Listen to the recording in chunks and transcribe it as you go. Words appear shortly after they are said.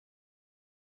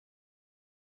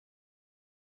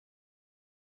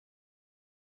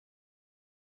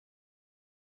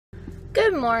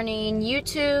Good morning,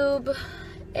 YouTube.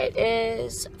 It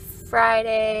is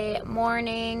Friday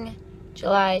morning,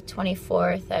 July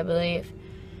 24th, I believe.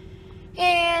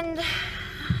 And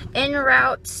en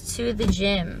route to the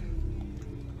gym.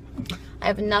 I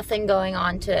have nothing going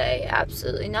on today.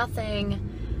 Absolutely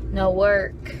nothing. No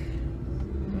work.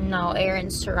 No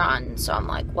errands to run. So I'm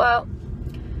like, well,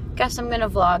 guess I'm going to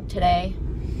vlog today.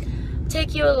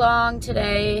 Take you along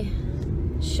today.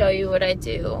 Show you what I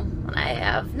do when I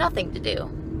have nothing to do.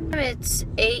 It's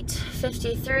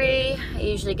 8:53. I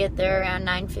usually get there around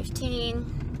 9:15.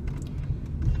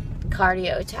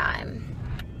 Cardio time.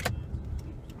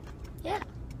 Yeah.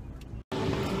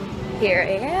 Here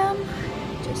I am,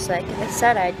 just like I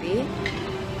said I'd be.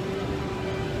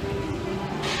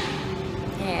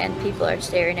 And people are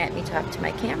staring at me talk to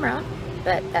my camera,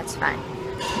 but that's fine.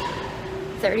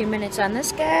 30 minutes on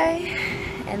this guy,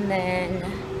 and then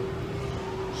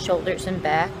shoulders and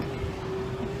back.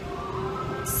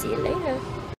 See you later.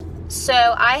 So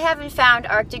I haven't found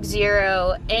Arctic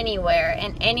Zero anywhere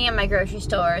in any of my grocery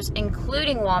stores,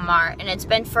 including Walmart, and it's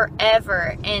been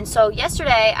forever. And so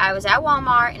yesterday I was at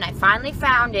Walmart and I finally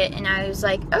found it, and I was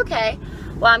like, okay,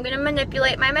 well, I'm gonna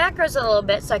manipulate my macros a little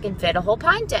bit so I can fit a whole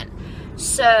pint in.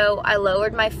 So I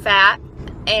lowered my fat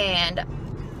and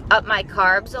upped my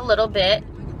carbs a little bit,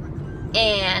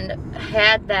 and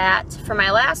had that for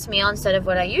my last meal instead of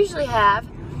what I usually have.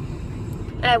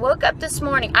 And I woke up this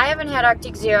morning. I haven't had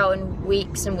Arctic Zero in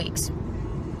weeks and weeks.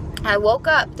 I woke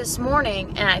up this morning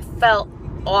and I felt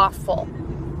awful.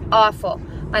 Awful.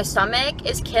 My stomach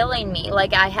is killing me.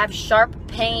 Like, I have sharp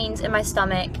pains in my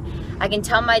stomach. I can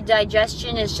tell my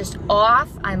digestion is just off.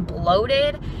 I'm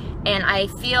bloated and I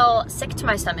feel sick to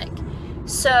my stomach.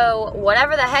 So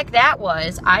whatever the heck that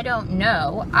was, I don't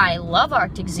know. I love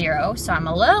Arctic Zero, so I'm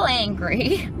a little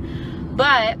angry.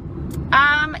 But,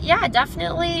 yeah,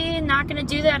 definitely not going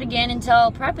to do that again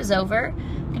until prep is over.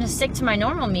 I'm going to stick to my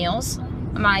normal meals.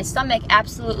 My stomach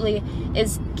absolutely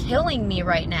is killing me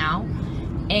right now.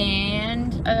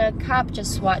 And a cop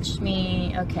just watched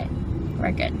me. Okay,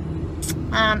 we're good.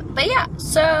 But yeah,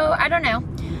 so I don't know.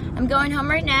 I'm going home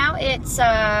right now. It's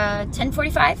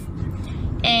 10:45.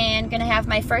 And gonna have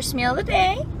my first meal of the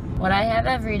day, what I have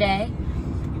every day,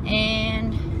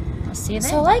 and I'll see you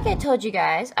then. So like I told you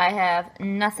guys, I have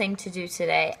nothing to do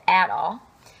today at all.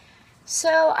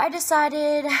 So I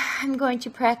decided I'm going to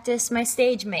practice my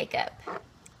stage makeup.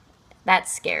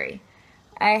 That's scary.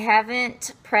 I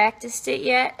haven't practiced it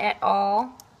yet at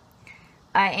all.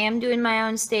 I am doing my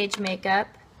own stage makeup.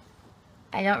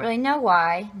 I don't really know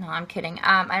why. No, I'm kidding.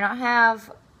 I'm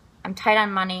tight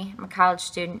on money. I'm a college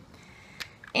student.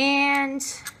 And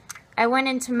I went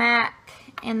into MAC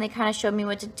and they kind of showed me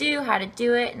what to do, how to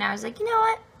do it, and I was like, you know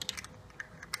what?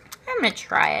 I'm going to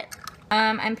try it.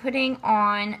 I'm putting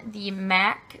on the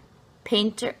MAC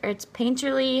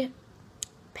Painterly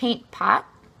Paint Pot,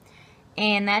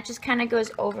 and that just kind of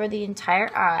goes over the entire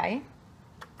eye.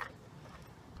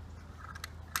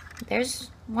 There's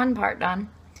one part done.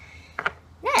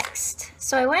 Next,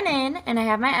 so I went in and I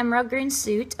have my emerald green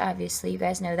suit, obviously you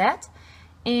guys know that.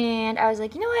 And I was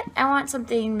like, you know what, I want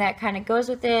something that kind of goes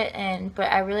with it,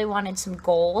 but I really wanted some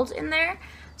gold in there.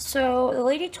 So the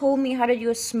lady told me how to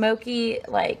do a smoky,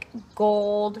 like,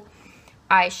 gold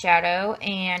eyeshadow,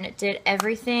 and did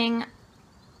everything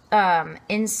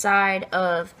inside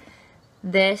of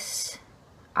this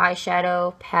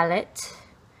eyeshadow palette.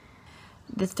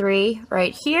 The three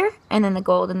right here, and then the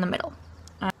gold in the middle.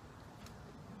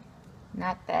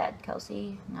 Not bad,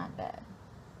 Kelsey, not bad.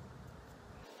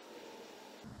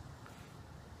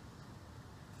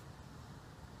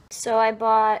 So I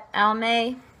bought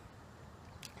Almay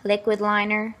liquid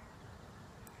liner.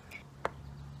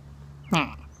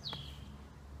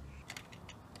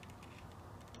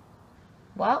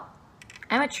 Well,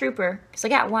 I'm a trooper because I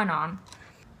got one on.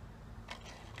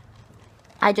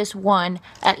 I just won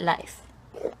at life.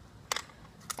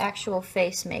 Actual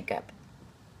face makeup.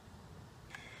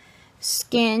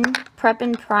 Skin Prep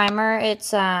and Primer.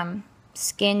 It's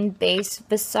Skin Base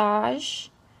Visage.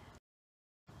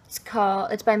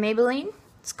 It's by Maybelline.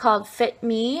 It's called Fit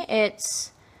Me.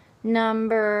 It's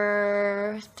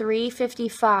number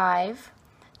 355,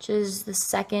 which is the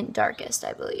second darkest,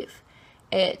 I believe.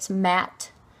 It's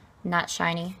matte, not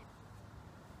shiny.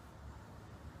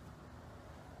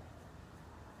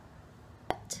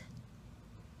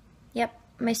 Yep,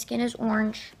 my skin is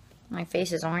orange. My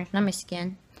face is orange, not my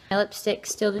skin. My lipstick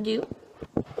still to do.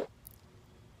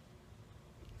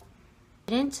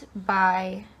 Didn't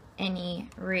buy any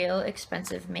real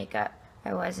expensive makeup.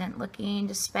 I wasn't looking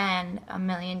to spend $1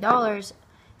 million.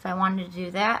 If I wanted to do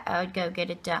that, I would go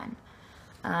get it done.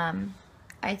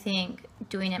 I think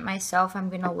doing it myself, I'm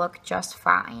gonna look just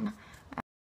fine.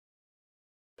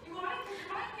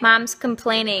 Mom's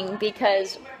complaining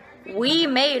because we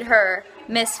made her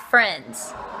miss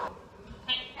friends.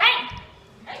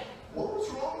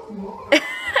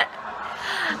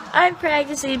 I'm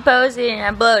practicing posing and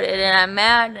I'm bloated and I'm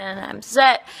mad and I'm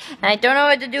upset and I don't know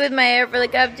what to do with my hair for the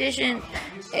competition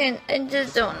and I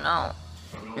just don't know.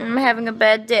 I'm having a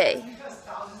bad day.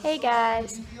 Hey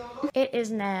guys. It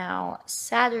is now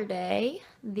Saturday,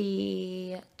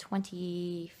 the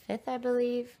 25th, I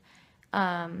believe.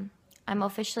 I'm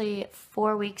officially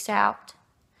 4 weeks out.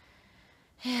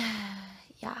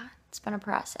 Yeah, it's been a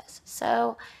process.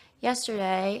 So,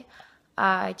 yesterday,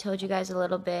 I told you guys a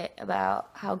little bit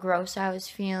about how gross I was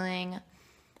feeling.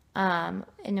 And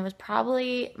it was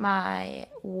probably my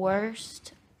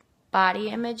worst body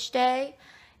image day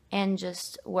and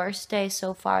just worst day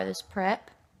so far this prep.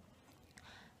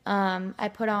 I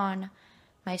put on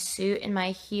my suit and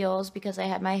my heels because I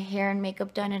had my hair and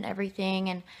makeup done and everything,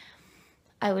 and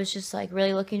I was just like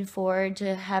really looking forward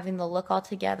to having the look all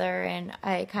together, and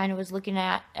I kind of was looking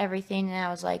at everything and I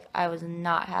was like, I was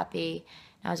not happy,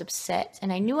 and I was upset,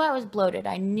 and I knew I was bloated.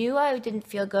 I knew I didn't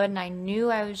feel good, and I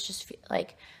knew I was just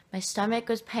like, my stomach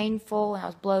was painful and I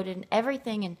was bloated and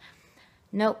everything, and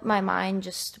nope, my mind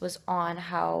just was on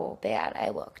how bad I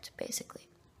looked, basically.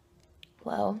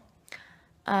 Well,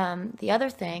 the other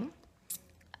thing,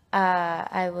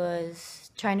 I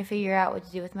was trying to figure out what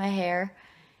to do with my hair,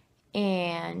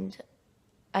 and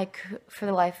I could, for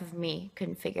the life of me,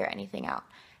 couldn't figure anything out.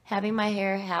 Having my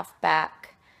hair half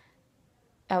back,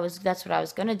 that's what I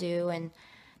was gonna do, and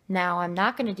now I'm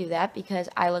not gonna do that because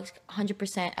I looked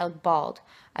 100%. I looked bald.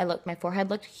 My forehead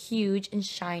looked huge and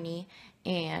shiny,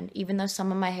 and even though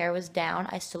some of my hair was down,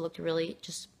 I still looked really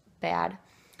just bad.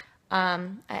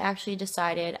 I actually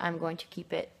decided I'm going to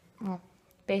keep it, well,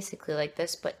 basically like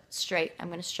this, but straight. I'm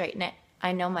going to straighten it.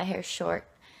 I know my hair's short,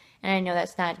 and I know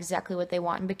that's not exactly what they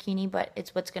want in bikini, but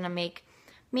it's what's going to make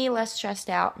me less stressed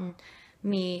out and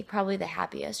me probably the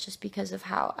happiest, just because of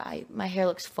how my hair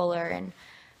looks fuller and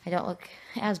I don't look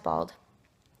as bald.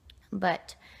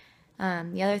 But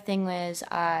the other thing was,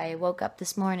 I woke up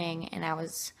this morning and I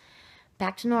was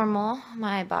back to normal.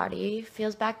 My body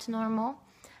feels back to normal.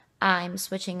 I'm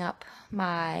switching up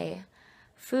my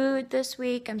food this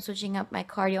week. I'm switching up my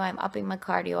cardio. I'm upping my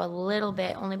cardio a little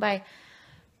bit, only by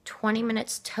 20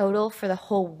 minutes total for the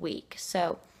whole week.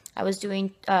 So I was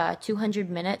doing 200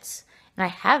 minutes, and I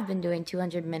have been doing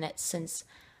 200 minutes since,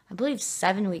 I believe,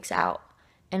 7 weeks out,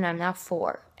 and I'm now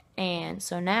 4. And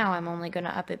so now I'm only going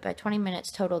to up it by 20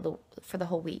 minutes total for the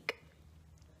whole week.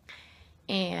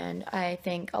 And I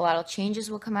think a lot of changes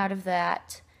will come out of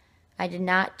that. I did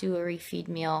not do a refeed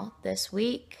meal this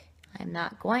week. I'm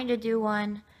not going to do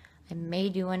one. I may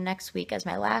do one next week as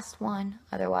my last one.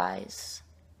 Otherwise,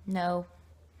 no.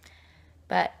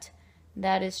 But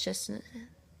that is just an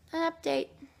update.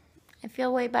 I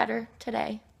feel way better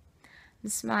today. I'm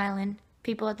smiling.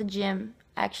 People at the gym,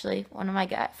 actually, one of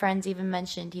my friends even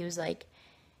mentioned, he was like,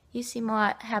 you seem a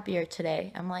lot happier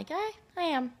today. I'm like, I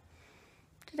am.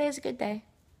 Today's a good day.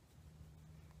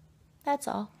 That's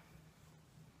all.